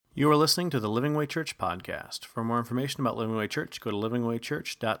You are listening to the Living Way Church podcast. For more information about Living Way Church, go to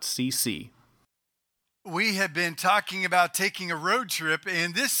livingwaychurch.cc. We have been talking about taking a road trip,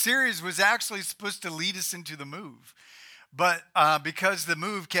 and this series was actually supposed to lead us into the move. But because the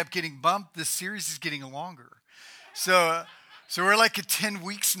move kept getting bumped, the series is getting longer. So we're like at 10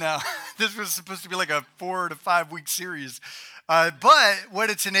 weeks now. This was supposed to be like a 4 to 5 week series. But what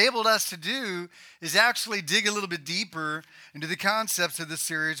it's enabled us to do is actually dig a little bit deeper into the concepts of this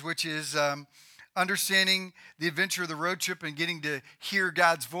series, which is understanding the adventure of the road trip and getting to hear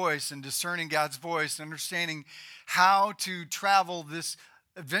God's voice and discerning God's voice and understanding how to travel this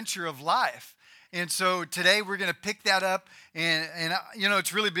adventure of life. And so today we're going to pick that up, and you know,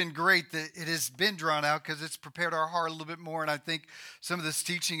 it's really been great that it has been drawn out because it's prepared our heart a little bit more, and I think some of this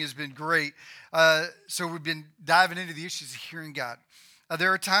teaching has been great. So we've been diving into the issues of hearing God.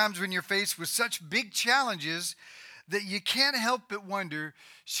 There are times when you're faced with such big challenges that you can't help but wonder,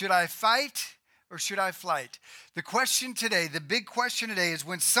 should I fight or should I flight? The question today, the big question today is,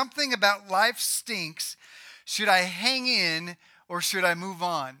 when something about life stinks, should I hang in or should I move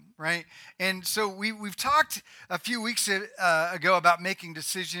on, right? And so we've talked a few weeks ago about making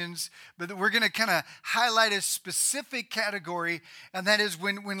decisions, but we're going to kind of highlight a specific category, and that is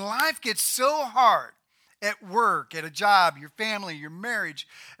when life gets so hard at work, at a job, your family, your marriage,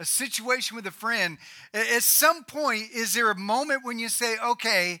 a situation with a friend, at some point, is there a moment when you say,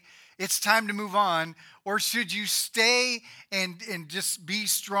 okay, it's time to move on, or should you stay and just be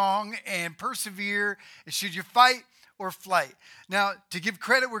strong and persevere? Should you fight or flight? Now, to give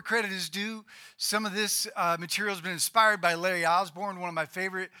credit where credit is due, some of this material has been inspired by Larry Osborne, one of my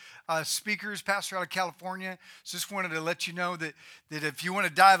favorite speakers, pastor out of California. So just wanted to let you know that if you want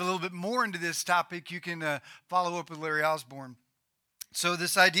to dive a little bit more into this topic, you can follow up with Larry Osborne. So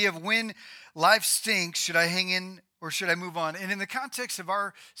this idea of when life stinks, should I hang in or should I move on? And in the context of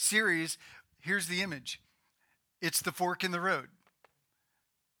our series, here's the image. It's the fork in the road.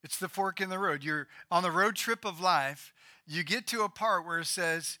 It's the fork in the road. You're on the road trip of life. You get to a part where it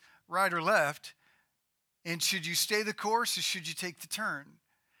says right or left, and should you stay the course or should you take the turn?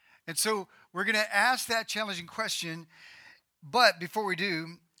 And so we're going to ask that challenging question. But before we do,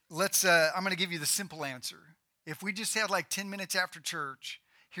 I'm going to give you the simple answer. If we just had like 10 minutes after church,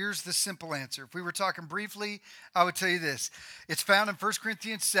 here's the simple answer. If we were talking briefly, I would tell you this. It's found in 1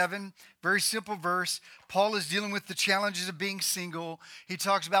 Corinthians 7, very simple verse. Paul is dealing with the challenges of being single. He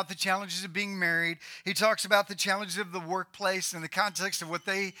talks about the challenges of being married. He talks about the challenges of the workplace in the context of what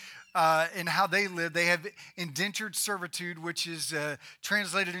they and how they live. They have indentured servitude, which is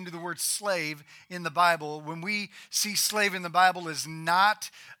translated into the word slave in the Bible. When we see slave in the Bible, is not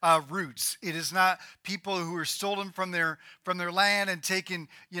roots. It is not people who are stolen from their land and taken,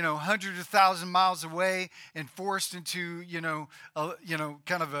 hundreds of thousands of miles away and forced into,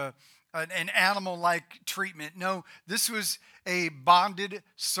 kind of an animal-like treatment. No, this was a bonded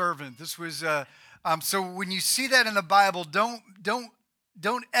servant. This was so when you see that in the Bible, don't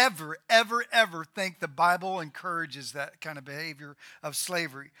ever, ever, ever think the Bible encourages that kind of behavior of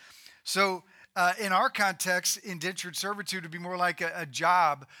slavery. So in our context, indentured servitude would be more like a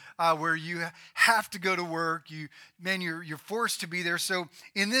job where you have to go to work. You're forced to be there. So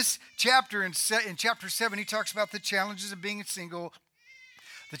in this chapter, in chapter 7, he talks about the challenges of being single,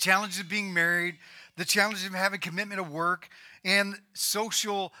 the challenges of being married, the challenges of having commitment to work, and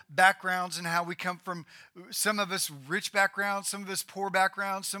social backgrounds and how we come from, some of us rich backgrounds, some of us poor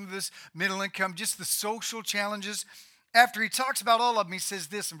backgrounds, some of us middle income, just the social challenges. After he talks about all of them, he says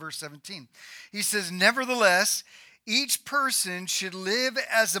this in verse 17. He says, nevertheless, each person should live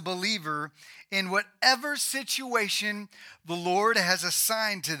as a believer in whatever situation the Lord has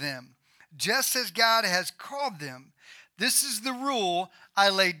assigned to them, just as God has called them. This is the rule I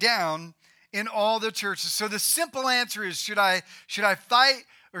lay down in all the churches. So the simple answer is, should I fight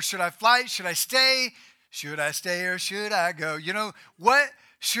or should I flight? Should I stay? Should I stay or should I go? What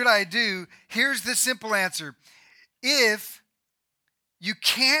should I do? Here's the simple answer. If you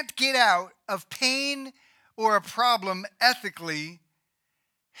can't get out of pain or a problem ethically,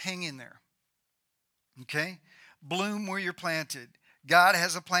 hang in there. Okay? Bloom where you're planted. God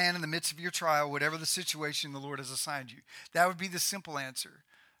has a plan in the midst of your trial, whatever the situation the Lord has assigned you. That would be the simple answer.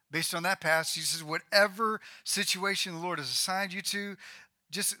 Based on that passage, he says, whatever situation the Lord has assigned you to,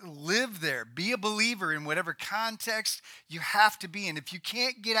 just live there. Be a believer in whatever context you have to be in. If you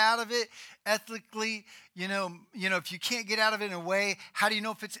can't get out of it ethically, if you can't get out of it in a way, how do you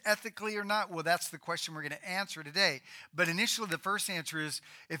know if it's ethically or not? Well, that's the question we're going to answer today. But initially, the first answer is,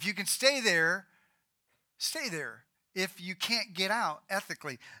 if you can stay there, stay there. If you can't get out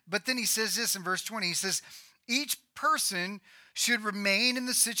ethically. But then he says this in verse 20. He says, Each person should remain in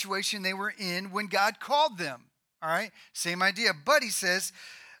the situation they were in when God called them. All right, same idea. But he says,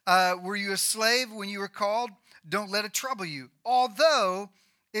 were you a slave when you were called? Don't let it trouble you. Although,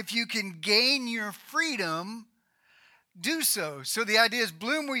 if you can gain your freedom, do so. So the idea is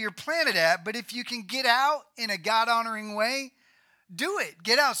bloom where you're planted at, but if you can get out in a God-honoring way, do it.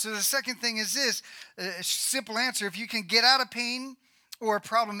 Get out. So the second thing is this, a simple answer. If you can get out of pain or a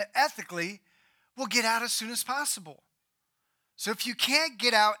problem ethically, well, get out as soon as possible. So if you can't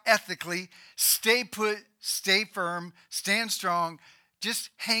get out ethically, stay put, stay firm, stand strong, just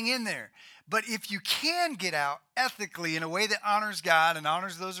hang in there. But if you can get out ethically in a way that honors God and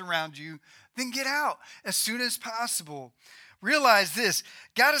honors those around you, then get out as soon as possible. Realize this,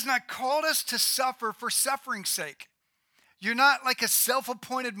 God has not called us to suffer for suffering's sake. You're not like a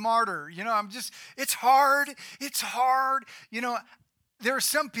self-appointed martyr. It's hard. There are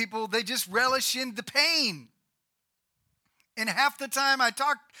some people, they just relish in the pain. And half the time I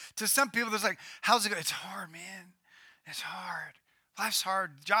talk to some people, they're like, how's it going? It's hard, man. It's hard. Life's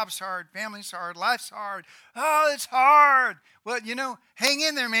hard. Job's hard. Family's hard. Life's hard. Oh, it's hard. Well, hang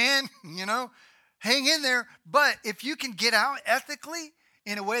in there, man. Hang in there. But if you can get out ethically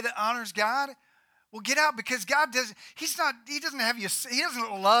in a way that honors God, well, get out, because God doesn't, he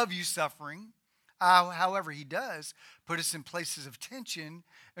doesn't love you suffering. However, he does put us in places of tension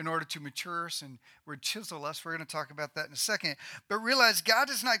in order to mature us and chisel us. We're going to talk about that in a second. But realize God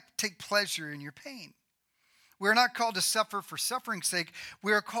does not take pleasure in your pain. We're not called to suffer for suffering's sake.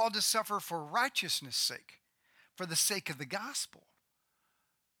 We are called to suffer for righteousness' sake, for the sake of the gospel.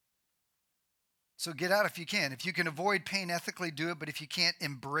 So get out if you can. If you can avoid pain ethically, do it. But if you can't,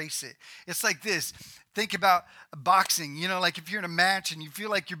 embrace it. It's like this. Think about boxing. Like if you're in a match and you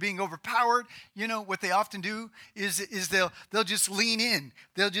feel like you're being overpowered, what they often do is they'll just lean in.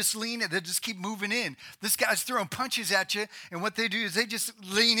 They'll just lean in. They'll just keep moving in. This guy's throwing punches at you, and what they do is they just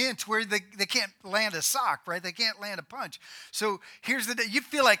lean in to where they can't land a sock, right? They can't land a punch. So here's the day. You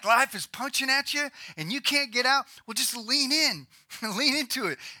feel like life is punching at you and you can't get out. Well, just lean in. Lean into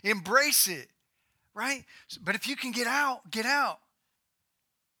it. Embrace it. Right? But if you can get out, get out.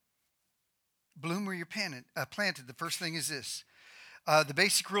 Bloom where you're planted. The first thing is this. The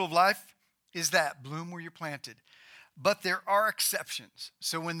basic rule of life is that bloom where you're planted. But there are exceptions.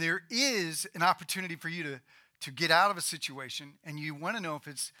 So when there is an opportunity for you to get out of a situation and you want to know if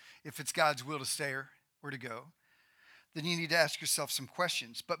it's God's will to stay or to go, then you need to ask yourself some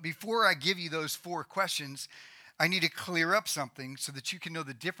questions. But before I give you those 4 questions, I need to clear up something so that you can know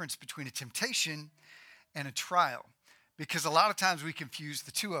the difference between a temptation and a trial, because a lot of times we confuse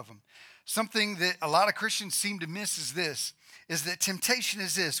the two of them. Something that a lot of Christians seem to miss is that temptation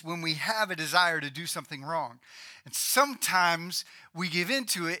is this, when we have a desire to do something wrong. And sometimes we give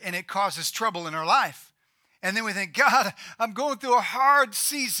into it and it causes trouble in our life. And then we think, God, I'm going through a hard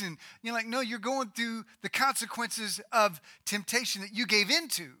season. You're like, no, you're going through the consequences of temptation that you gave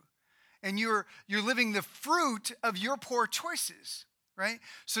into. And you're living the fruit of your poor choices, right?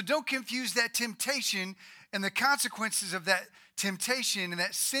 So don't confuse that temptation and the consequences of that temptation and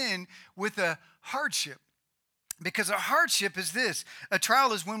that sin with a hardship. Because a hardship is this. A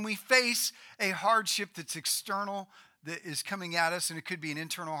trial is when we face a hardship that's external, that is coming at us, and it could be an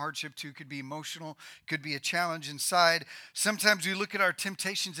internal hardship too, it could be emotional, it could be a challenge inside. Sometimes we look at our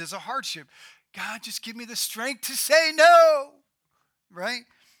temptations as a hardship. God, just give me the strength to say no, right?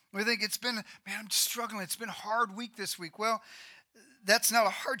 We think I'm just struggling. It's been a hard week this week. Well, that's not a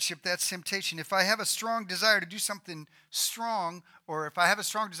hardship. That's temptation. If I have a strong desire to do something strong, or if I have a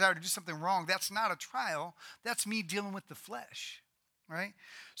strong desire to do something wrong, that's not a trial. That's me dealing with the flesh, right?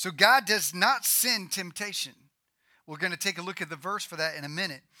 So God does not send temptation. We're going to take a look at the verse for that in a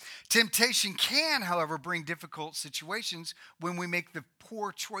minute. Temptation can, however, bring difficult situations when we make the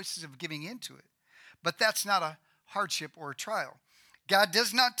poor choices of giving into it. But that's not a hardship or a trial. God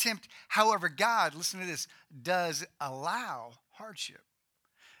does not tempt. However, God, listen to this, does allow hardship.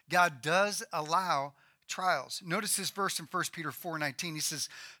 God does allow trials. Notice this verse in 1 Peter 4:19. He says,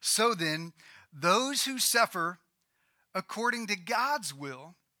 so then, those who suffer according to God's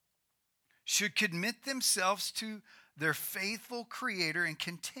will should commit themselves to their faithful Creator and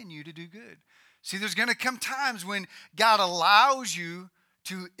continue to do good. See, there's going to come times when God allows you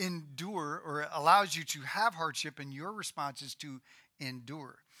to endure or allows you to have hardship, and your response is to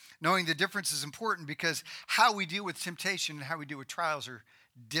endure. Knowing the difference is important because how we deal with temptation and how we deal with trials are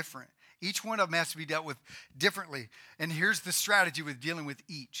different. Each one of them has to be dealt with differently. And here's the strategy with dealing with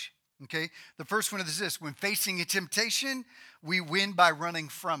each. Okay? The first one is this. When facing a temptation, we win by running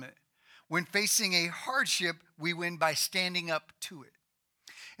from it. When facing a hardship, we win by standing up to it.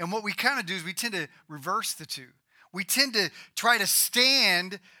 And what we kind of do is we tend to reverse the two. We tend to try to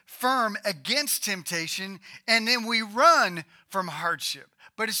stand firm against temptation, and then we run from hardship.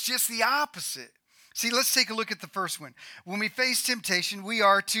 But it's just the opposite. See, let's take a look at the first one. When we face temptation, we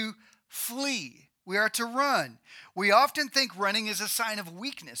are to flee. We are to run. We often think running is a sign of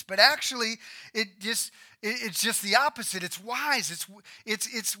weakness, but actually it's just the opposite. It's wise.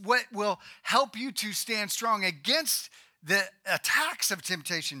 It's what will help you to stand strong against the attacks of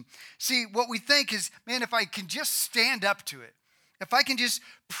temptation. See, what we think is, man, if I can just stand up to it, if I can just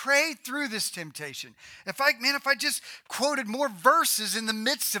pray through this temptation, if I just quoted more verses in the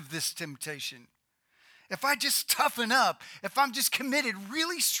midst of this temptation, if I just toughen up, if I'm just committed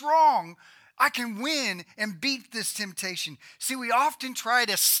really strong, I can win and beat this temptation. See, we often try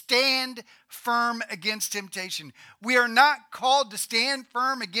to stand firm against temptation. We are not called to stand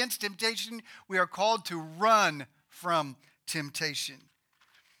firm against temptation. We are called to run from temptation.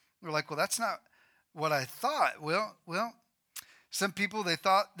 We're like, well, that's not what I thought. Well, some people, they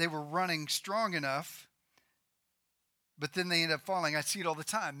thought they were running strong enough, but then they end up falling. I see it all the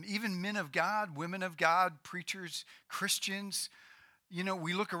time. Even men of God, women of God, preachers, Christians,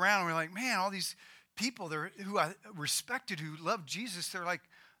 we look around and we're like, man, all these people who I respected, who loved Jesus,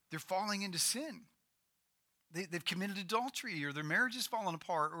 they're falling into sin. They've committed adultery, or their marriage has fallen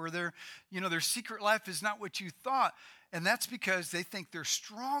apart, or their secret life is not what you thought. And that's because they think they're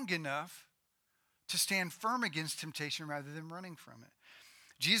strong enough to stand firm against temptation rather than running from it.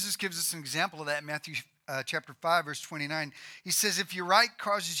 Jesus gives us an example of that in Matthew chapter 5, verse 29. He says, if your right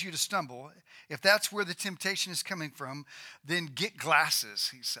causes you to stumble, if that's where the temptation is coming from, then get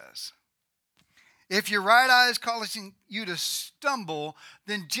glasses, he says. If your right eye is causing you to stumble,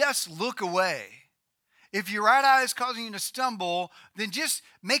 then just look away. If your right eye is causing you to stumble, then just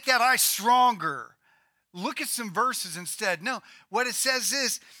make that eye stronger. Look at some verses instead. No, what it says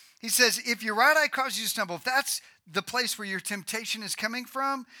is, he says, if your right eye causes you to stumble, if that's the place where your temptation is coming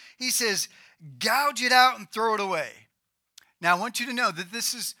from, he says, gouge it out and throw it away. Now, I want you to know that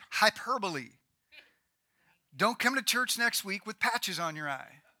this is hyperbole. Don't come to church next week with patches on your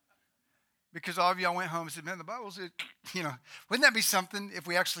eye. Because all of y'all went home and said, man, the Bible said, wouldn't that be something if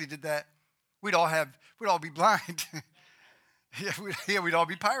we actually did that? We'd all be blind. We'd all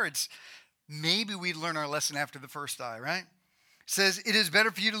be pirates. Maybe we'd learn our lesson after the first eye, right? It says, it is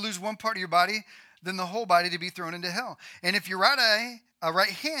better for you to lose one part of your body than the whole body to be thrown into hell. And if your right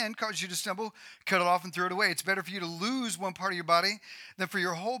hand causes you to stumble, cut it off and throw it away. It's better for you to lose one part of your body than for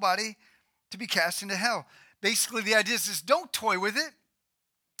your whole body to be cast into hell. Basically, the idea is this: don't toy with it.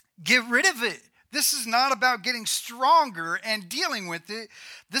 Get rid of it. This is not about getting stronger and dealing with it.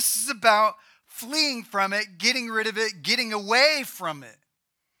 This is about fleeing from it, getting rid of it, getting away from it.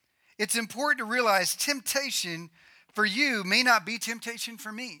 It's important to realize temptation for you may not be temptation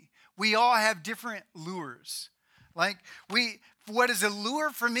for me. We all have different lures. What is a lure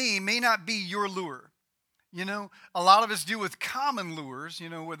for me may not be your lure. A lot of us deal with common lures,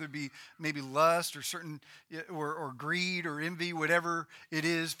 whether it be maybe lust or certain, or greed or envy, whatever it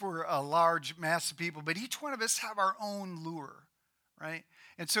is for a large mass of people. But each one of us have our own lure, right?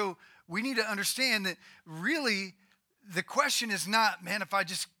 And so we need to understand that really the question is not, man, if I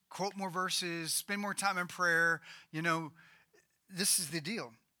just quote more verses, spend more time in prayer, this is the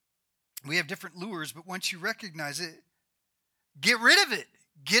deal. We have different lures, but once you recognize it, get rid of it.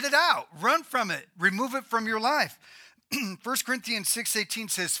 Get it out. Run from it. Remove it from your life. 1 Corinthians 6:18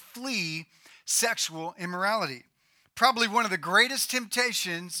 says, flee sexual immorality. Probably one of the greatest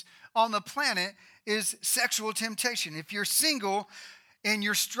temptations on the planet is sexual temptation. If you're single and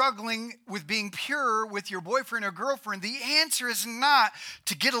you're struggling with being pure with your boyfriend or girlfriend, the answer is not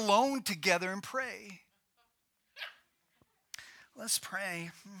to get alone together and pray. Let's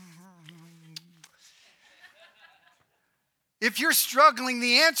pray. If you're struggling,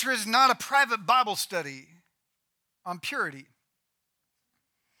 the answer is not a private Bible study on purity.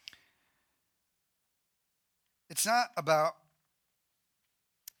 It's not about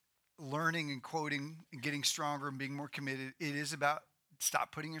learning and quoting and getting stronger and being more committed. It is about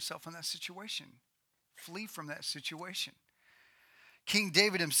stop putting yourself in that situation. Flee from that situation. King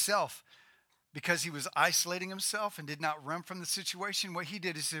David himself, because he was isolating himself and did not run from the situation, what he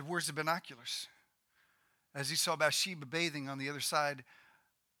did is he said, where's the binoculars? As he saw Bathsheba bathing on the other side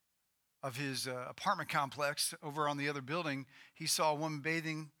of his apartment complex over on the other building, he saw a woman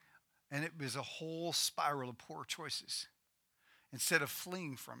bathing, and it was a whole spiral of poor choices instead of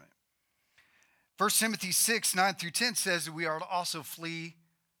fleeing from it. 1 Timothy 6:9-10 says that we are to also flee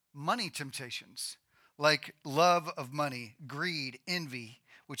money temptations like love of money, greed, envy,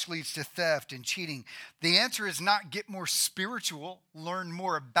 which leads to theft and cheating. The answer is not get more spiritual, learn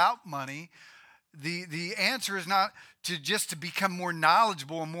more about money. The answer is not to become more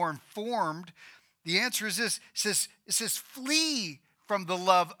knowledgeable and more informed. The answer is this. It says flee from the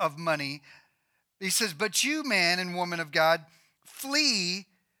love of money. He says, but you, man and woman of God, flee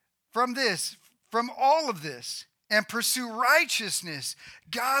from this, from all of this, and pursue righteousness,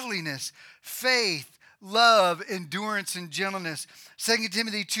 godliness, faith, love, endurance, and gentleness. 2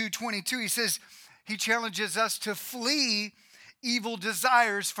 Timothy 2:22, he says, he challenges us to flee evil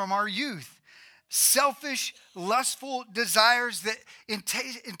desires from our youth. Selfish, lustful desires that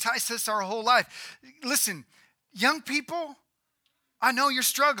entice us our whole life. Listen, young people, I know you're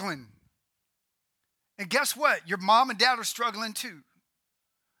struggling. And guess what? Your mom and dad are struggling too.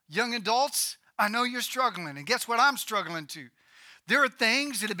 Young adults, I know you're struggling. And guess what? I'm struggling too. There are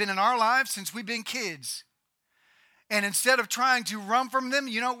things that have been in our lives since we've been kids. And instead of trying to run from them,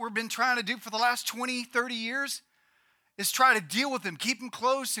 you know what we've been trying to do for the last 20, 30 years? Is try to deal with them, keep them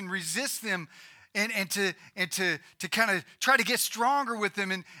close and resist them. And to kind of try to get stronger with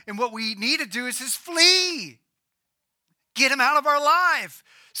them. And what we need to do is flee. Get them out of our life.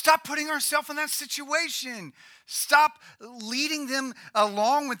 Stop putting ourselves in that situation. Stop leading them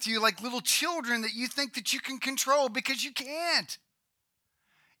along with you like little children that you think that you can control, because you can't.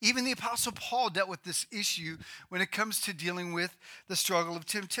 Even the Apostle Paul dealt with this issue when it comes to dealing with the struggle of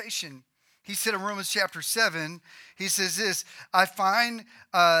temptation. He said in Romans chapter 7, he says this, I find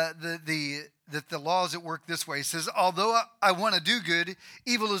that the law is at work this way. He says, although I want to do good,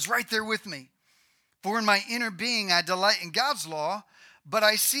 evil is right there with me. For in my inner being I delight in God's law, but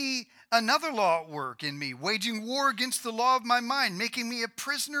I see another law at work in me, waging war against the law of my mind, making me a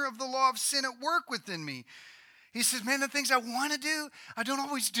prisoner of the law of sin at work within me. He says, man, the things I want to do, I don't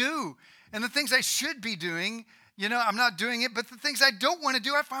always do. And the things I should be doing, you know, I'm not doing it, but the things I don't want to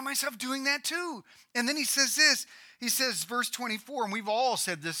do, I find myself doing that too. And then he says this, he says, verse 24, and we've all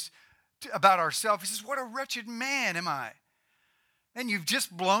said this about ourselves. He says, what a wretched man am I. And you've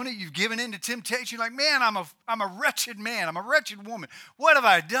just blown it. You've given in to temptation. You're like, man, I'm a wretched man. I'm a wretched woman. What have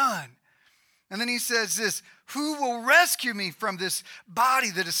I done? And then he says this, who will rescue me from this body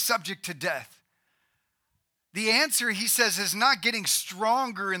that is subject to death? The answer, he says, is not getting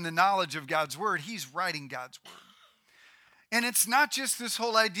stronger in the knowledge of God's word. He's writing God's word. And it's not just this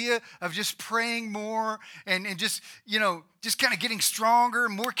whole idea of just praying more and just, you know, just kind of getting stronger,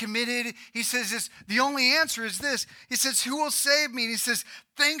 more committed. He says this, the only answer is this. He says, who will save me? And he says,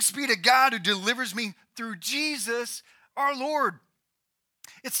 thanks be to God who delivers me through Jesus, our Lord.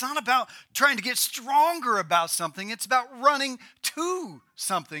 It's not about trying to get stronger about something. It's about running to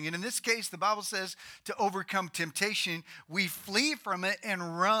something. And in this case, the Bible says to overcome temptation, we flee from it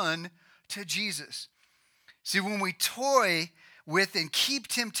and run to Jesus. See, when we toy with and keep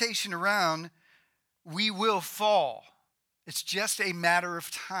temptation around, we will fall. It's just a matter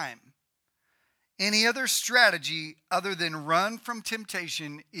of time. Any other strategy other than run from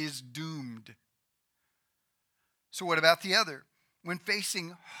temptation is doomed. So what about the other? When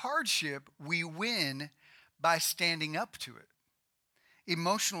facing hardship, we win by standing up to it.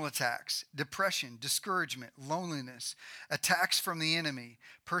 Emotional attacks, depression, discouragement, loneliness, attacks from the enemy,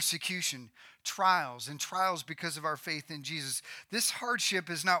 persecution, trials, and trials because of our faith in Jesus. This hardship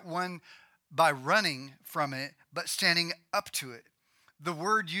is not won by running from it, but standing up to it. The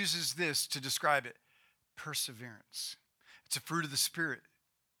word uses this to describe it, perseverance. It's a fruit of the Spirit.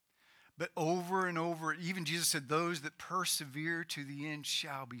 But over and over, even Jesus said, those that persevere to the end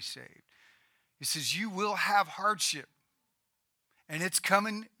shall be saved. He says, you will have hardship, and it's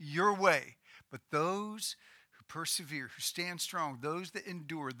coming your way. But those who persevere, who stand strong, those that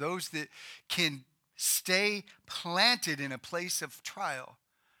endure, those that can stay planted in a place of trial,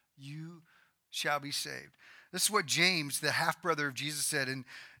 you shall be saved. This is what James, the half-brother of Jesus, said in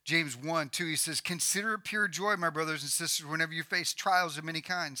James 1:2. He says, consider it pure joy, my brothers and sisters, whenever you face trials of many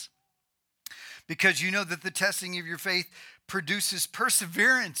kinds, because you know that the testing of your faith produces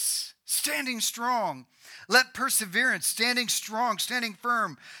perseverance, standing strong. Let perseverance, standing strong, standing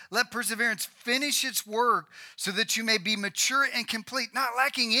firm, let perseverance finish its work so that you may be mature and complete, not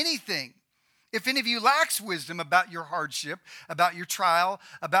lacking anything. If any of you lacks wisdom about your hardship, about your trial,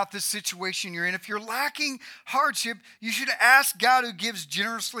 about the situation you're in, if you're lacking hardship, you should ask God, who gives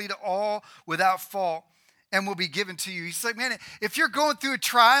generously to all without fault, and will be given to you. He's like, man, if you're going through a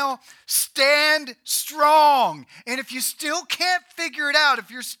trial, stand strong. And if you still can't figure it out,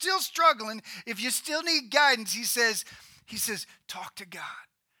 if you're still struggling, if you still need guidance, he says, talk to God,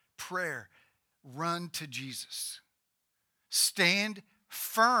 prayer, run to Jesus. Stand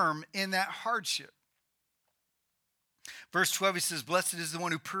firm in that hardship. Verse 12, he says, blessed is the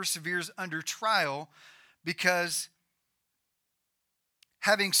one who perseveres under trial, because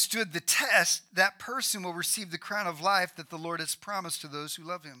having stood the test, that person will receive the crown of life that the Lord has promised to those who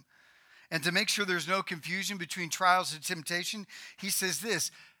love him. And to make sure there's no confusion between trials and temptation, he says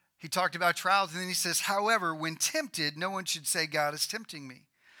this. He talked about trials, and then he says, however, when tempted, no one should say, God is tempting me.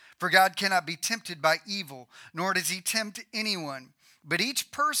 For God cannot be tempted by evil, nor does he tempt anyone. But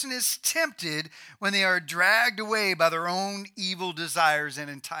each person is tempted when they are dragged away by their own evil desires and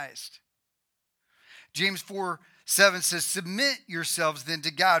enticed. James 4:7 says, submit yourselves then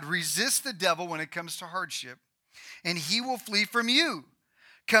to God. Resist the devil when it comes to hardship, and he will flee from you.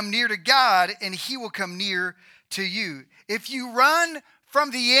 Come near to God, and he will come near to you. If you run from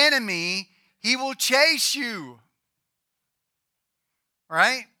the enemy, he will chase you.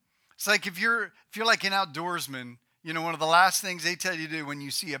 Right? It's like if you're like an outdoorsman, you know, one of the last things they tell you to do when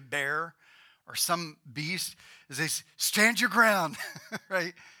you see a bear or some beast is they say, stand your ground,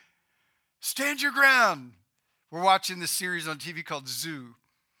 right? Stand your ground. We're watching this series on TV called Zoo.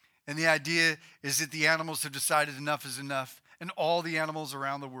 And the idea is that the animals have decided enough is enough. And all the animals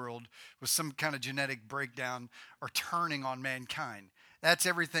around the world with some kind of genetic breakdown are turning on mankind. That's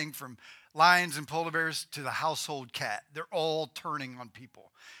everything from lions and polar bears to the household cat. They're all turning on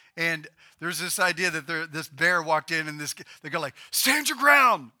people. And there's this idea that this bear walked in and they go like, stand your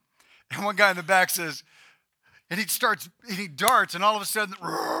ground. And one guy in the back says, and he darts, and all of a sudden,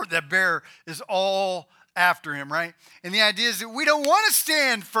 that bear is all after him, right? And the idea is that we don't want to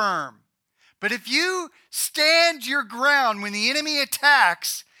stand firm. But if you stand your ground when the enemy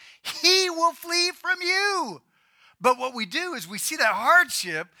attacks, he will flee from you. But what we do is we see that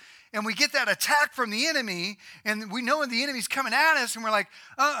hardship and we get that attack from the enemy, and we know when the enemy's coming at us, and we're like,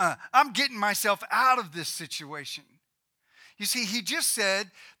 I'm getting myself out of this situation. You see, he just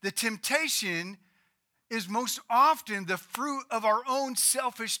said the temptation is most often the fruit of our own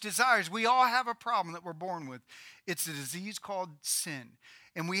selfish desires. We all have a problem that we're born with. It's a disease called sin.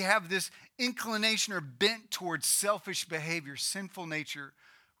 And we have this inclination or bent towards selfish behavior, sinful nature,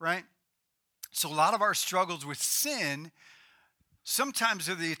 right? So a lot of our struggles with sin sometimes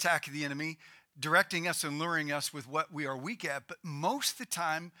are the attack of the enemy, directing us and luring us with what we are weak at. But most of the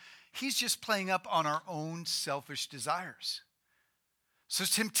time, he's just playing up on our own selfish desires. So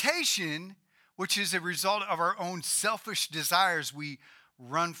temptation, which is a result of our own selfish desires, we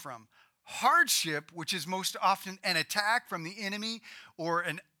run from. Hardship, which is most often an attack from the enemy or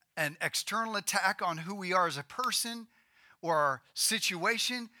an external attack on who we are as a person or our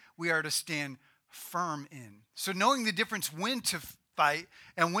situation, we are to stand firm in. So knowing the difference when to fight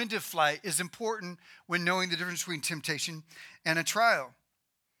and when to flight is important when knowing the difference between temptation and a trial.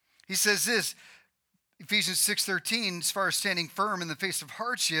 He says this, Ephesians 6:13, as far as standing firm in the face of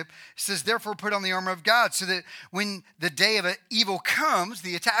hardship, it says, therefore put on the armor of God, so that when the day of evil comes,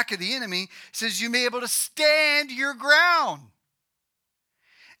 the attack of the enemy, says you may be able to stand your ground.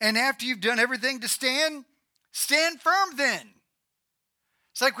 And after you've done everything to stand firm then.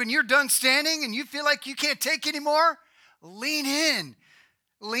 It's like when you're done standing and you feel like you can't take anymore, lean in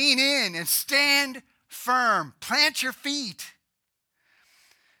and stand firm. Plant your feet.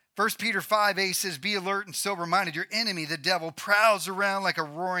 1 Peter 5:8 says, be alert and sober-minded. Your enemy, the devil, prowls around like a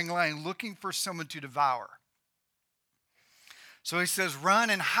roaring lion looking for someone to devour. So he says, run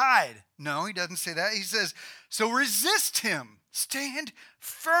and hide. No, he doesn't say that. He says, so resist him. Stand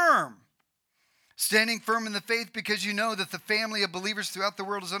firm. Standing firm in the faith because you know that the family of believers throughout the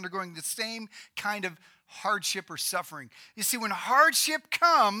world is undergoing the same kind of hardship or suffering. You see, when hardship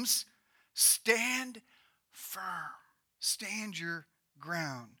comes, stand firm. Stand your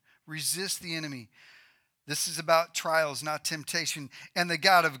ground. Resist the enemy. This is about trials, not temptation. And the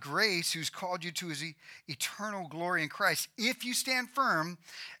God of grace, who's called you to his eternal glory in Christ, if you stand firm,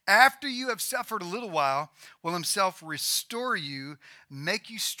 after you have suffered a little while, will himself restore you, make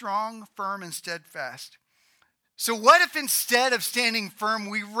you strong, firm, and steadfast. So what if instead of standing firm,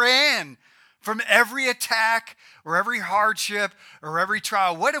 we ran from every attack or every hardship or every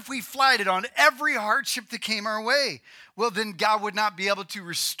trial? What if we flighted on every hardship that came our way? Well, then God would not be able to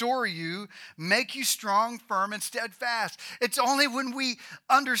restore you, make you strong, firm, and steadfast. It's only when we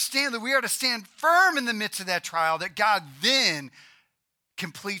understand that we are to stand firm in the midst of that trial that God then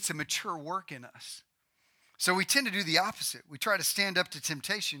completes a mature work in us. So we tend to do the opposite. We try to stand up to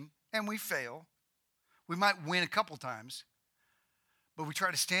temptation and we fail. We might win a couple times, but we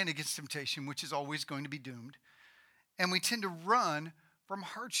try to stand against temptation, which is always going to be doomed. And we tend to run from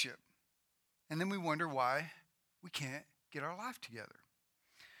hardship. And then we wonder why we can't get our life together.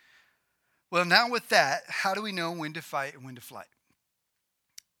 Well, now with that, how do we know when to fight and when to flight?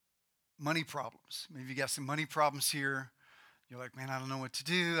 Money problems. Maybe you got some money problems here, You're like, man, I don't know what to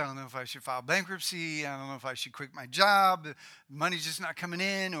do. I don't know if I should file bankruptcy. I don't know if I should quit my job. Money's just not coming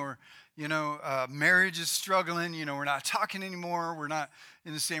in, or, marriage is struggling. We're not talking anymore. We're not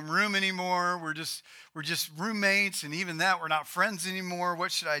in the same room anymore. We're just roommates, and even that, we're not friends anymore.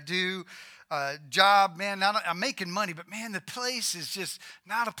 What should I do? Job, man, I'm making money, but man, the place is just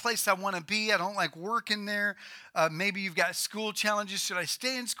not a place I want to be. I don't like working there. Maybe you've got school challenges. Should I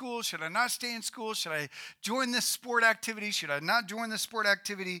stay in school? Should I not stay in school? Should I join this sport activity? Should I not join this sport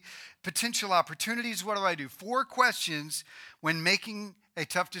activity? Potential opportunities. What do I do? 4 questions when making a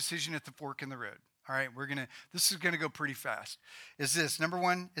tough decision at the fork in the road. All right, this is gonna go pretty fast. Number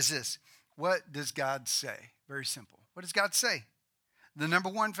 1 is this: what does God say? Very simple. What does God say? The number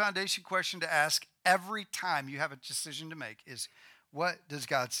 1 foundation question to ask every time you have a decision to make is, what does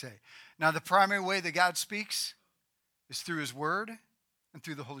God say? Now, the primary way that God speaks is through his word and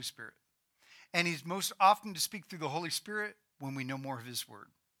through the Holy Spirit. And he's most often to speak through the Holy Spirit when we know more of his word.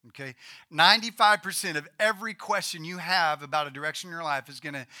 Okay? 95% of every question you have about a direction in your life is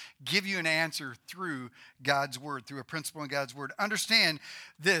going to give you an answer through God's word, through a principle in God's word. Understand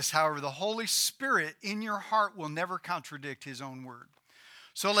this, however, the Holy Spirit in your heart will never contradict his own word.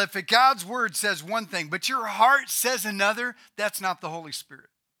 So if God's word says one thing, but your heart says another, that's not the Holy Spirit.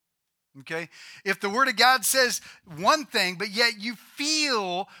 Okay? If the word of God says one thing, but yet you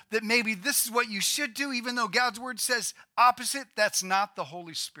feel that maybe this is what you should do, even though God's word says opposite, that's not the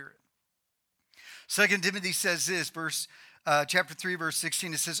Holy Spirit. 2 Timothy says this, chapter 3, verse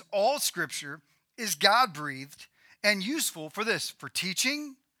 16, it says, all scripture is God-breathed and useful for this, for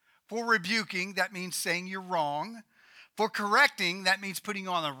teaching, for rebuking, that means saying you're wrong, for correcting, that means putting you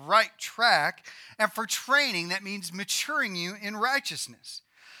on the right track, and for training, that means maturing you in righteousness,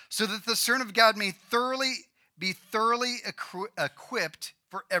 so that the Son of God may be thoroughly equipped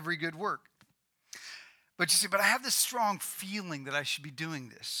for every good work. But you see, I have this strong feeling that I should be doing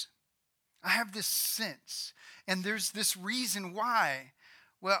this. I have this sense, and there's this reason why.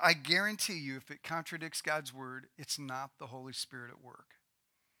 Well, I guarantee you, if it contradicts God's word, it's not the Holy Spirit at work.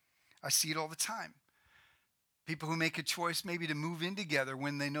 I see it all the time. People who make a choice maybe to move in together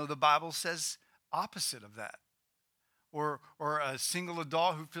when they know the Bible says opposite of that. Or a single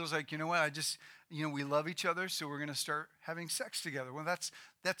adult who feels like, we love each other, so we're going to start having sex together. Well, that's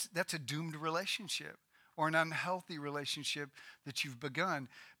a doomed relationship, or an unhealthy relationship that you've begun,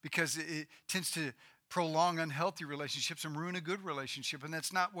 because it tends to prolong unhealthy relationships and ruin a good relationship, and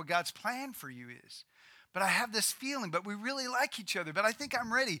that's not what God's plan for you is. But I have this feeling, but we really like each other, but I think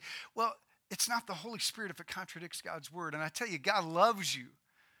I'm ready. Well, it's not the Holy Spirit if it contradicts God's word. And I tell you, God loves you.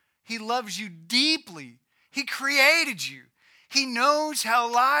 He loves you deeply. He created you. He knows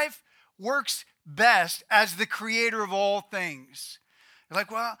how life works best as the creator of all things. You're like,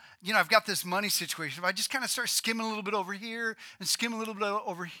 well, I've got this money situation. If I just kind of start skimming a little bit over here and skim a little bit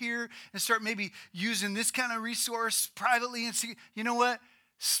over here and start maybe using this kind of resource privately and see, you know what?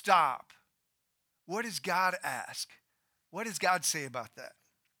 Stop. What does God ask? What does God say about that?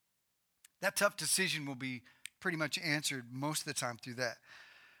 That tough decision will be pretty much answered most of the time through that.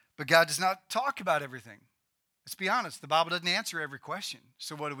 But God does not talk about everything. Let's be honest. The Bible doesn't answer every question.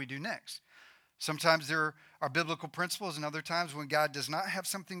 So what do we do next? Sometimes there are biblical principles, and other times when God does not have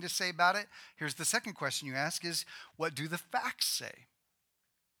something to say about it, here's the second question you ask is, what do the facts say?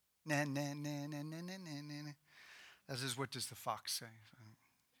 Nah. That is, what does the fox say? In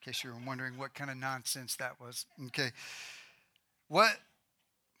case you're wondering what kind of nonsense that was. Okay. What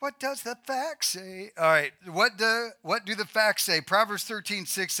does the facts say? All right. What do the facts say? Proverbs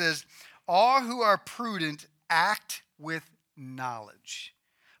 13:6 says, all who are prudent act with knowledge,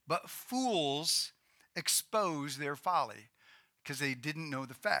 but fools expose their folly because they didn't know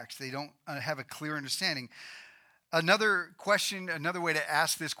the facts. They don't have a clear understanding. Another way to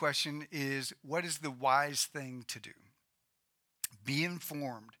ask this question is, what is the wise thing to do? Be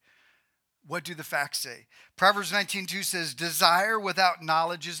informed. What do the facts say? Proverbs 19:2 says, desire without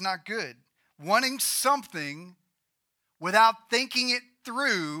knowledge is not good. Wanting something without thinking it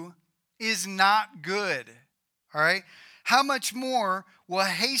through is not good. All right? How much more will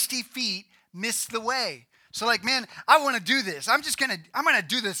hasty feet miss the way? So like, man, I want to do this. I'm going to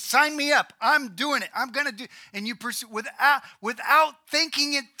do this. Sign me up. I'm doing it. I'm going to do. And you pursue without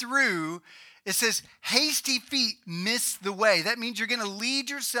thinking it through. It says hasty feet miss the way. That means you're going to lead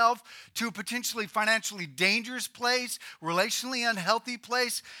yourself to a potentially financially dangerous place, relationally unhealthy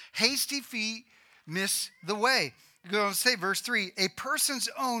place. Hasty feet miss the way. You're going to say, verse 3, a person's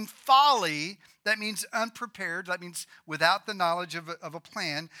own folly, that means unprepared, that means without the knowledge of a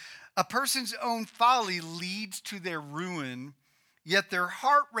plan. A person's own folly leads to their ruin, yet their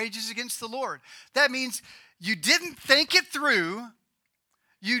heart rages against the Lord. That means you didn't think it through.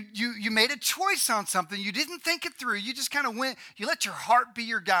 You made a choice on something. You didn't think it through. You just kind of went, you let your heart be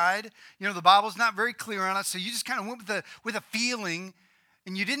your guide. You know, the Bible's not very clear on it, so you just kind of went with a feeling,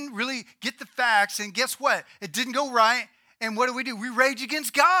 and you didn't really get the facts, and guess what? It didn't go right, and what do? We rage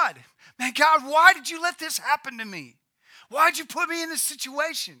against God. Man, God, why did you let this happen to me? Why'd you put me in this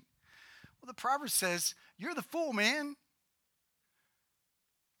situation? Well, the Proverbs says, you're the fool, man.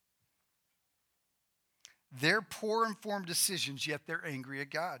 They're poor informed decisions, yet they're angry at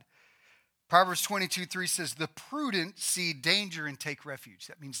God. Proverbs 22:3 says, the prudent see danger and take refuge.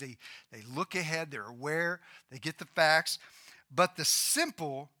 That means they look ahead, they're aware, they get the facts. But the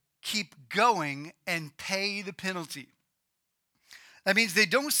simple keep going and pay the penalty. That means they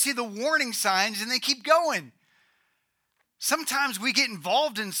don't see the warning signs and they keep going. Sometimes we get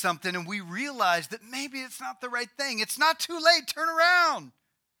involved in something and we realize that maybe it's not the right thing. It's not too late, turn around.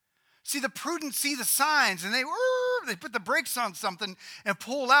 See, the prudent see the signs and they put the brakes on something and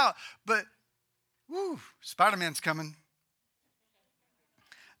pull out. But, Spider-Man's coming.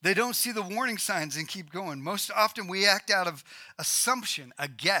 They don't see the warning signs and keep going. Most often we act out of assumption, a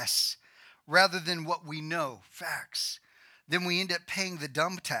guess, rather than what we know, facts. Then we end up paying the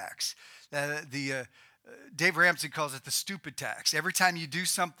dumb tax. Dave Ramsey calls it the stupid tax. Every time you do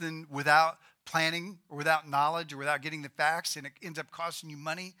something without planning or without knowledge or without getting the facts and it ends up costing you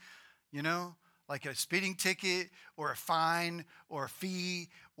money, you know, like a speeding ticket or a fine or a fee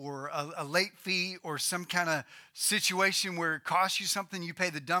or a late fee or some kind of situation where it costs you something, you pay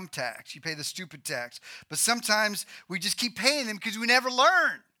the dumb tax, you pay the stupid tax. But sometimes we just keep paying them because we never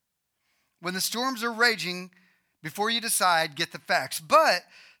learn. When the storms are raging, before you decide, get the facts. But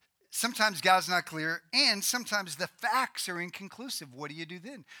sometimes God's not clear, and sometimes the facts are inconclusive. What do you do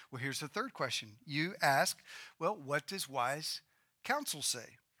then? Well, here's the third question. You ask, well, what does wise counsel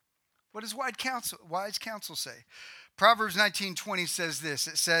say? What does wise counsel say? Proverbs 19:20 says this.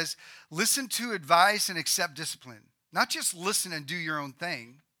 It says, listen to advice and accept discipline. Not just listen and do your own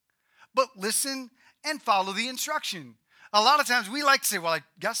thing, but listen and follow the instruction. A lot of times we like to say, well, I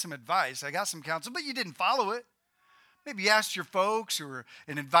got some advice, I got some counsel, but you didn't follow it. Maybe you asked your folks or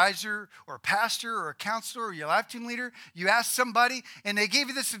an advisor or a pastor or a counselor or your life team leader. You asked somebody and they gave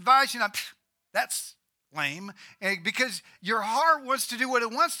you this advice and that's lame. And because your heart wants to do what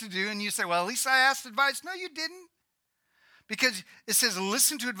it wants to do and you say, well, at least I asked advice. No, you didn't. Because it says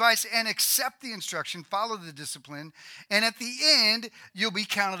listen to advice and accept the instruction, follow the discipline, and at the end, you'll be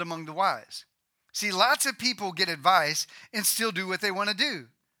counted among the wise. See, lots of people get advice and still do what they want to do.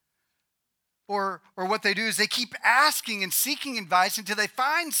 Or what they do is they keep asking and seeking advice until they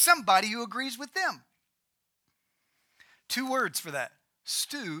find somebody who agrees with them. 2 words for that.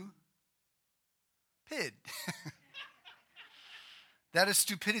 Stupid. That is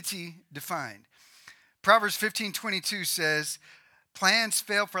stupidity defined. Proverbs 15:22 says, plans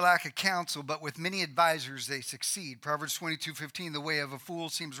fail for lack of counsel, but with many advisors they succeed. Proverbs 22:15, the way of a fool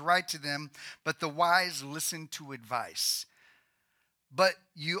seems right to them, but the wise listen to advice. But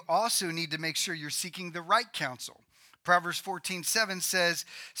you also need to make sure you're seeking the right counsel. Proverbs 14:7 says,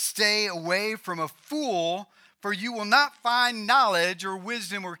 stay away from a fool, for you will not find knowledge or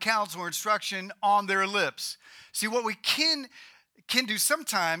wisdom or counsel or instruction on their lips. See, what we can do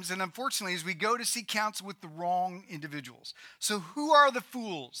sometimes, and unfortunately, is we go to seek counsel with the wrong individuals. So who are the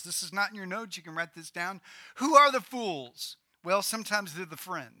fools? This is not in your notes. You can write this down. Who are the fools? Well, sometimes they're the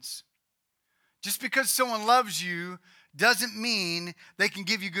friends. Just because someone loves you doesn't mean they can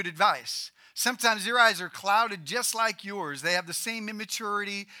give you good advice. Sometimes their eyes are clouded just like yours. They have the same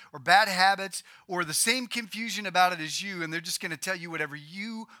immaturity or bad habits or the same confusion about it as you, and they're just going to tell you whatever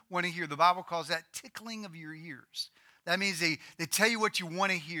you want to hear. The Bible calls that tickling of your ears. That means they tell you what you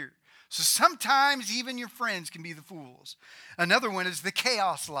want to hear. So sometimes even your friends can be the fools. Another one is the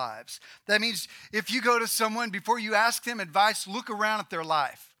chaos lives. That means if you go to someone, before you ask them advice, look around at their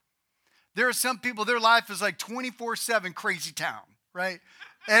life. There are some people, their life is like 24/7 crazy town, right?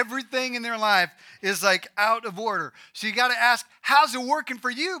 Everything in their life is like out of order. So you got to ask, how's it working for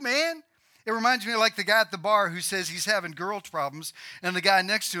you, man? It reminds me of like the guy at the bar who says he's having girl problems, and the guy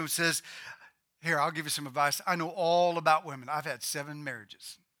next to him says, here, I'll give you some advice. I know all about women. I've had 7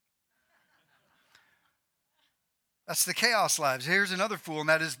 marriages. That's the chaos lives. Here's another fool, and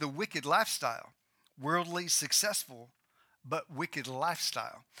that is the wicked lifestyle. Worldly, successful, but wicked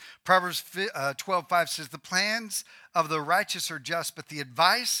lifestyle. Proverbs 12:5 says, the plans of the righteous are just, but the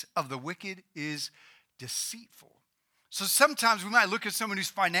advice of the wicked is deceitful. So sometimes we might look at someone who's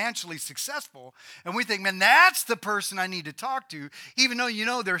financially successful and we think, man, that's the person I need to talk to, even though you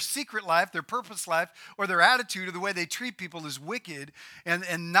know their secret life, their purpose life, or their attitude or the way they treat people is wicked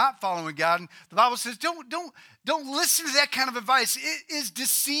and not following God. And the Bible says, don't listen to that kind of advice. It is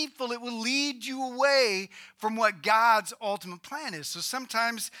deceitful. It will lead you away from what God's ultimate plan is. So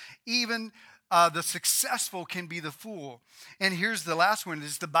sometimes even the successful can be the fool. And here's the last one,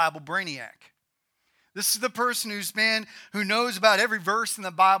 is the Bible brainiac. This is the person who knows about every verse in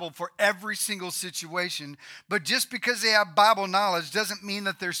the Bible for every single situation. But just because they have Bible knowledge doesn't mean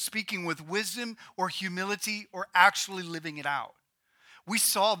that they're speaking with wisdom or humility or actually living it out. We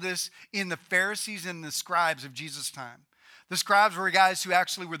saw this in the Pharisees and the scribes of Jesus' time. The scribes were guys who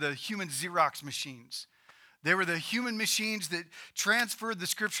actually were the human Xerox machines. They were the human machines that transferred the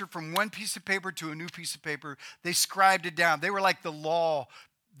scripture from one piece of paper to a new piece of paper. They scribed it down. They were like the law.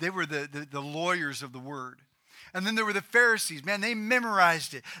 They were the lawyers of the word. And then there were the Pharisees. Man, they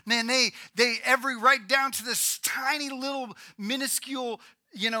memorized it. Man, they right down to this tiny little minuscule,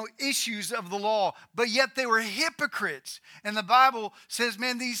 issues of the law. But yet they were hypocrites. And the Bible says,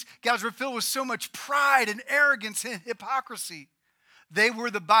 man, these guys were filled with so much pride and arrogance and hypocrisy. They were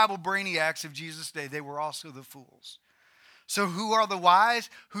the Bible brainiacs of Jesus' day. They were also the fools. So who are the wise?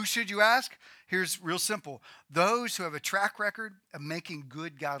 Who should you ask? Here's real simple. Those who have a track record of making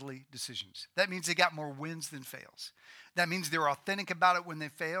good, godly decisions. That means they got more wins than fails. That means they're authentic about it when they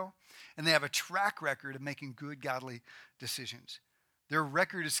fail, and they have a track record of making good, godly decisions. Their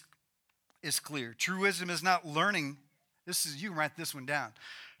record is clear. True wisdom is not learning. You can write this one down.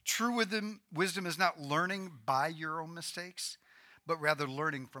 True wisdom is not learning by your own mistakes, but rather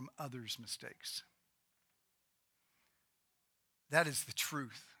learning from others' mistakes. That is the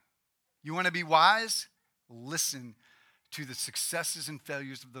truth. You want to be wise? Listen to the successes and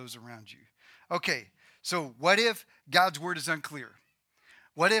failures of those around you. Okay, so what if God's word is unclear?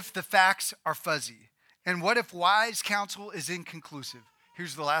 What if the facts are fuzzy? And what if wise counsel is inconclusive?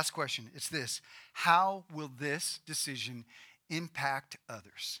 Here's the last question. It's this. How will this decision impact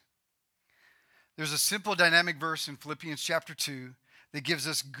others? There's a simple dynamic verse in Philippians chapter 2 that gives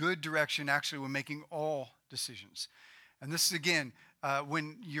us good direction actually when making all decisions. And this is, again,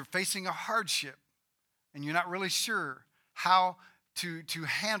 when you're facing a hardship and you're not really sure how to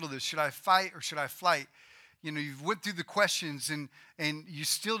handle this. Should I fight or should I flight? You've went through the questions and you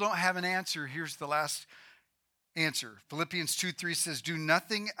still don't have an answer. Here's the last answer. Philippians 2:3 says, do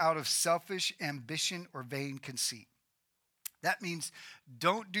nothing out of selfish ambition or vain conceit. That means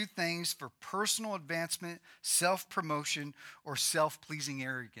don't do things for personal advancement, self-promotion, or self-pleasing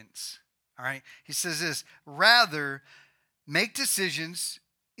arrogance. All right? He says this, rather, make decisions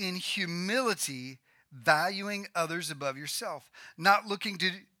in humility, valuing others above yourself, not looking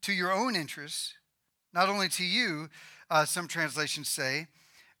to your own interests, not only to you, some translations say,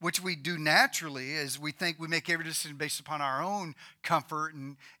 which we do naturally as we think we make every decision based upon our own comfort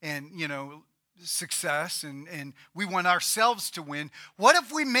and success and we want ourselves to win. What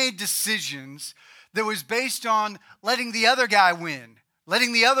if we made decisions that was based on letting the other guy win,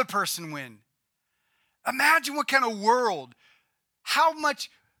 letting the other person win? Imagine what kind of world, how much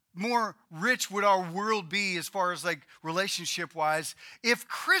more rich would our world be as far as like relationship wise if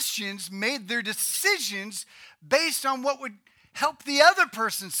Christians made their decisions based on what would help the other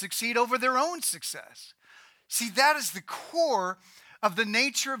person succeed over their own success. See, that is the core of the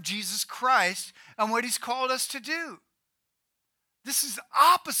nature of Jesus Christ and what he's called us to do. This is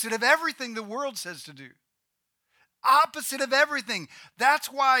opposite of everything the world says to do. Opposite of everything. That's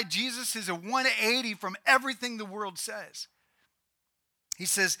why Jesus is a 180 from everything the world says. He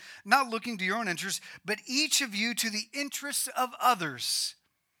says, not looking to your own interests, but each of you to the interests of others.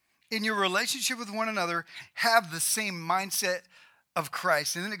 In your relationship with one another, have the same mindset of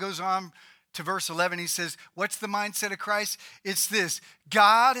Christ. And then it goes on to verse 11. He says, what's the mindset of Christ? It's this.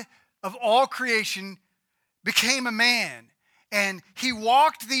 God of all creation became a man. And he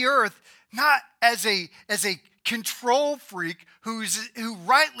walked the earth not as a control freak who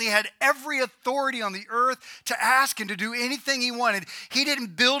rightly had every authority on the earth to ask and to do anything he wanted. He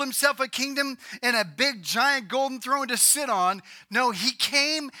didn't build himself a kingdom and a big giant golden throne to sit on. No, he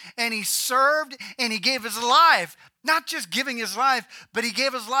came and he served and he gave his life. Not just giving his life, but he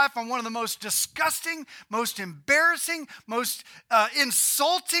gave his life on one of the most disgusting, most embarrassing, most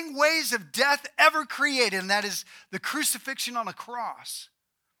insulting ways of death ever created, and that is the crucifixion on a cross.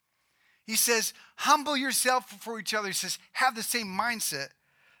 He says, humble yourself before each other. He says, have the same mindset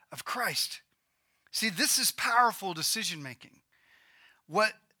of Christ. See, this is powerful decision making.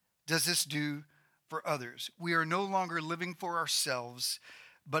 What does this do for others? We are no longer living for ourselves,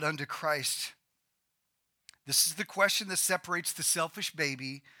 but unto Christ This is the question that separates the selfish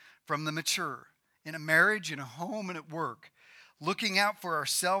baby from the mature. In a marriage, in a home, and at work, looking out for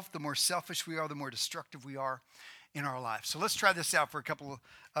ourselves, the more selfish we are, the more destructive we are in our life. So let's try this out for a couple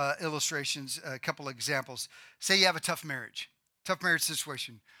of illustrations, a couple of examples. Say you have a tough marriage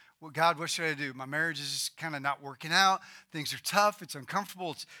situation. Well, God, what should I do? My marriage is just kind of not working out. Things are tough. It's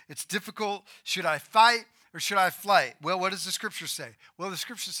uncomfortable. It's difficult. Should I fight or should I flight? Well, what does the scripture say? Well, the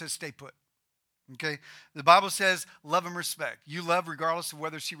scripture says stay put. Okay, the Bible says love and respect. You love regardless of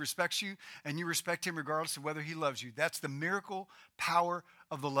whether she respects you, and you respect him regardless of whether he loves you. That's the miracle power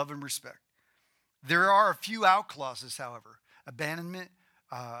of the love and respect. There are a few out clauses, however, abandonment,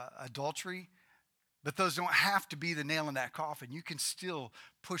 adultery, but those don't have to be the nail in that coffin. You can still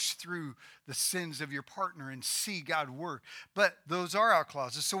push through the sins of your partner and see God work. But those are out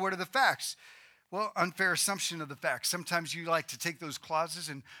clauses. So what are the facts? Well, unfair assumption of the facts. Sometimes you like to take those clauses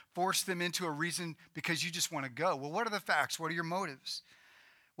and force them into a reason because you just want to go. Well, what are the facts? What are your motives?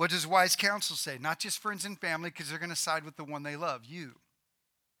 What does wise counsel say? Not just friends and family, because they're going to side with the one they love, you.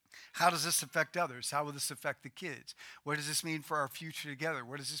 How does this affect others? How will this affect the kids? What does this mean for our future together?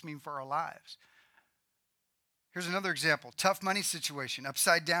 What does this mean for our lives? Here's another example. Tough money situation,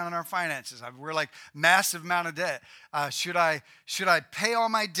 upside down in our finances. We're like massive amount of debt. Should I pay all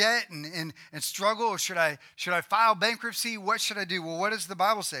my debt and struggle, or should I file bankruptcy? What should I do? Well, what does the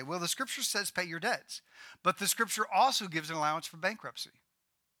Bible say? Well, the scripture says pay your debts. But the scripture also gives an allowance for bankruptcy.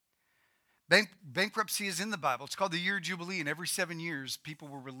 Bankruptcy is in the Bible. It's called the year of Jubilee, and every 7 years, people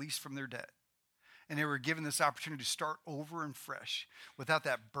were released from their debt. And they were given this opportunity to start over and fresh without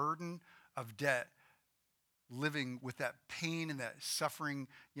that burden of debt, living with that pain and that suffering,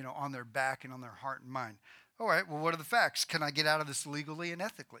 on their back and on their heart and mind. All right, well, what are the facts? Can I get out of this legally and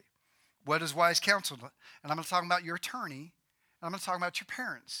ethically? What is wise counsel? And I'm going to talk about your attorney, and I'm going to talk about your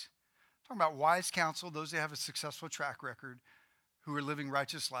parents. I'm talking about wise counsel, those that have a successful track record, who are living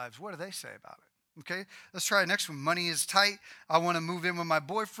righteous lives. What do they say about it? Okay, let's try the next one. Money is tight. I want to move in with my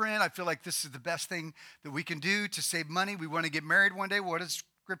boyfriend. I feel like this is the best thing that we can do to save money. We want to get married one day. What does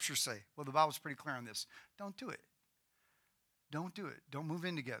Scripture say? Well, the Bible's pretty clear on this. Don't do it. Don't do it. Don't move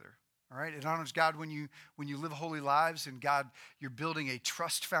in together. All right? It honors God when you live holy lives, and God, you're building a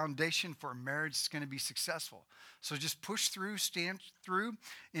trust foundation for a marriage that's going to be successful. So just push through, stand through,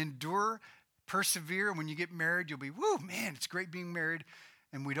 endure, persevere. And when you get married, you'll be, woo, man, it's great being married.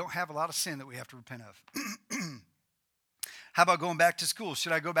 And we don't have a lot of sin that we have to repent of. How about going back to school?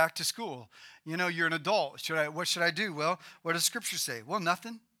 Should I go back to school? You're an adult. What should I do? Well, what does Scripture say? Well,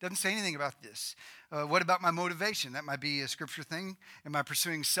 nothing. Doesn't say anything about this. What about my motivation? That might be a Scripture thing. Am I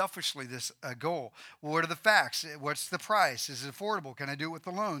pursuing selfishly this goal? Well, what are the facts? What's the price? Is it affordable? Can I do it with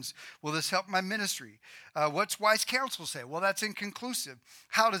the loans? Will this help my ministry? What's wise counsel say? Well, that's inconclusive.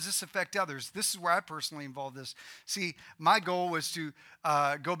 How does this affect others? This is where I personally involve this. See, my goal was to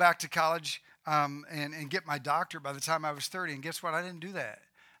go back to college and get my doctorate by the time I was 30. And guess what? I didn't do that.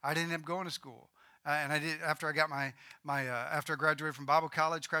 I didn't end up going to school. And I did after I got after I graduated from Bible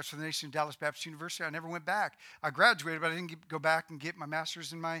College, Christ for the Nation, Dallas Baptist University. I never went back. I graduated, but I didn't go back and get my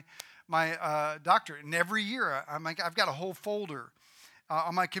master's and my doctorate. And every year, I've got a whole folder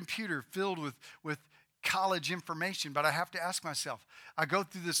on my computer filled with college information. But I have to ask myself, I go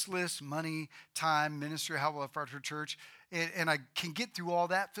through this list: money, time, ministry, how will I affect our church, and I can get through all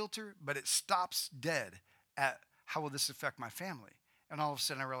that filter, but it stops dead at how will this affect my family. And all of a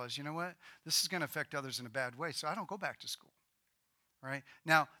sudden I realized, you know what? This is going to affect others in a bad way, so I don't go back to school. All right?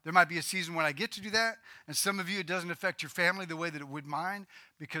 Now, there might be a season when I get to do that, and some of you, it doesn't affect your family the way that it would mine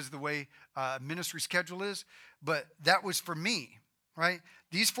because of the way ministry schedule is, but that was for me, right?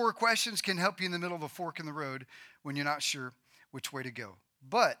 These 4 questions can help you in the middle of a fork in the road when you're not sure which way to go.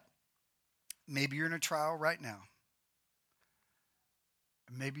 But maybe you're in a trial right now.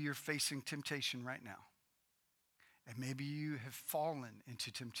 Maybe you're facing temptation right now. And maybe you have fallen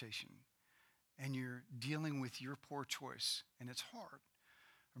into temptation and you're dealing with your poor choice and it's hard.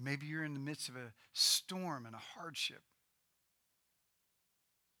 Or maybe you're in the midst of a storm and a hardship.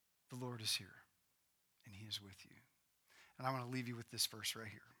 The Lord is here and he is with you. And I want to leave you with this verse right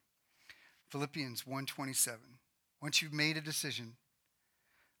here. Philippians 1:27. Once you've made a decision,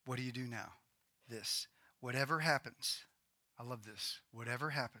 what do you do now? This. Whatever happens, I love this. Whatever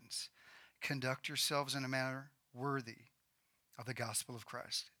happens, conduct yourselves in a manner worthy of the gospel of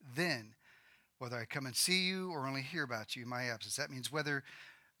Christ. Then, whether I come and see you or only hear about you in my absence, that means whether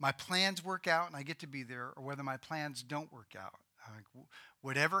my plans work out and I get to be there or whether my plans don't work out.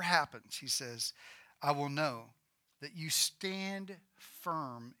 Whatever happens, he says, I will know that you stand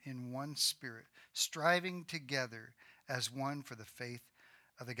firm in one spirit, striving together as one for the faith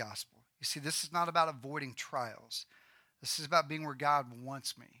of the gospel. You see, this is not about avoiding trials. This is about being where God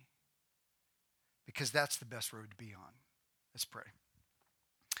wants me, because that's the best road to be on. Let's pray.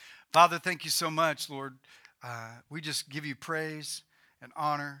 Father, thank you so much, Lord. We just give you praise and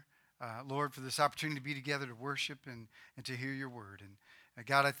honor, Lord, for this opportunity to be together to worship and to hear your word. And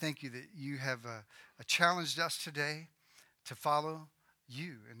God, I thank you that you have challenged us today to follow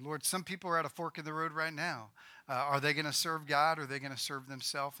you. And Lord, some people are at a fork in the road right now. Are they going to serve God, or are they going to serve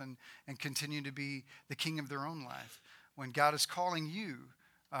themselves and continue to be the king of their own life? When God is calling you,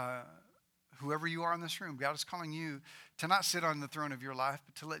 whoever you are in this room, God is calling you to not sit on the throne of your life,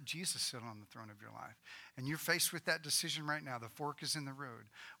 but to let Jesus sit on the throne of your life. And you're faced with that decision right now. The fork is in the road.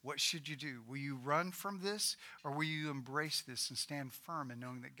 What should you do? Will you run from this, or will you embrace this and stand firm in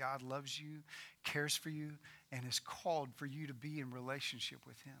knowing that God loves you, cares for you, and is called for you to be in relationship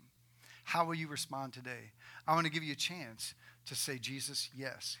with him? How will you respond today? I want to give you a chance to say, Jesus,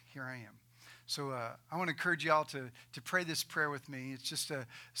 yes, here I am. So I want to encourage you all to pray this prayer with me. It's just a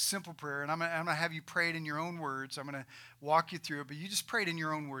simple prayer, and I'm going to have you pray it in your own words. I'm going to walk you through it, but you just pray it in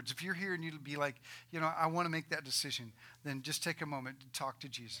your own words. If you're here and you'd be like, I want to make that decision, then just take a moment to talk to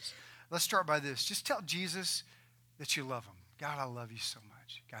Jesus. Let's start by this. Just tell Jesus that you love him. God, I love you so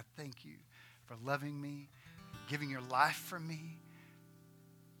much. God, thank you for loving me, giving your life for me.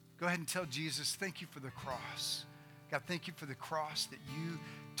 Go ahead and tell Jesus, thank you for the cross. God, thank you for the cross that you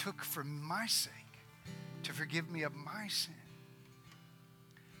took for my sake to forgive me of my sin.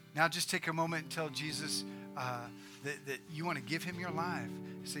 Now just take a moment and tell Jesus that you want to give him your life.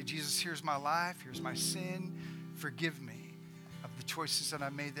 Say, Jesus, here's my life. Here's my sin. Forgive me of the choices that I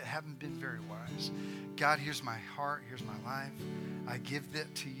made that haven't been very wise. God, here's my heart. Here's my life. I give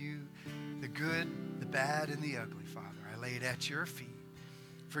that to you, the good, the bad, and the ugly, Father. I lay it at your feet.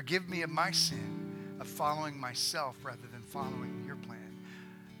 Forgive me of my sin of following myself rather than following your plan.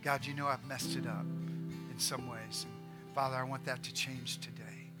 God, you know I've messed it up in some ways. And Father, I want that to change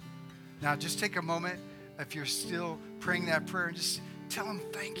today. Now, just take a moment, if you're still praying that prayer, and just tell him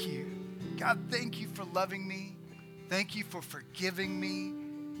thank you. God, thank you for loving me. Thank you for forgiving me.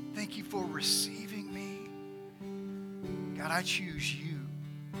 Thank you for receiving me. God, I choose you.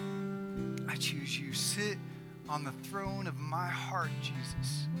 I choose you. Sit on the throne of my heart,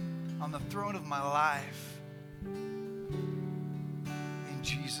 Jesus. On the throne of my life. In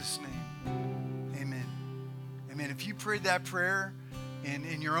Jesus' name, amen. Amen. If you prayed that prayer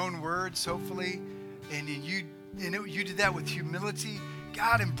in your own words, hopefully, and you did that with humility,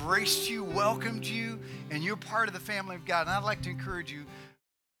 God embraced you, welcomed you, and you're part of the family of God. And I'd like to encourage you.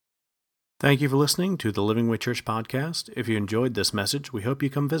 Thank you for listening to the Living Way Church podcast. If you enjoyed this message, we hope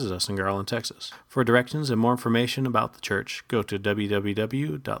you come visit us in Garland, Texas. For directions and more information about the church, go to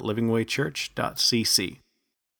www.livingwaychurch.cc.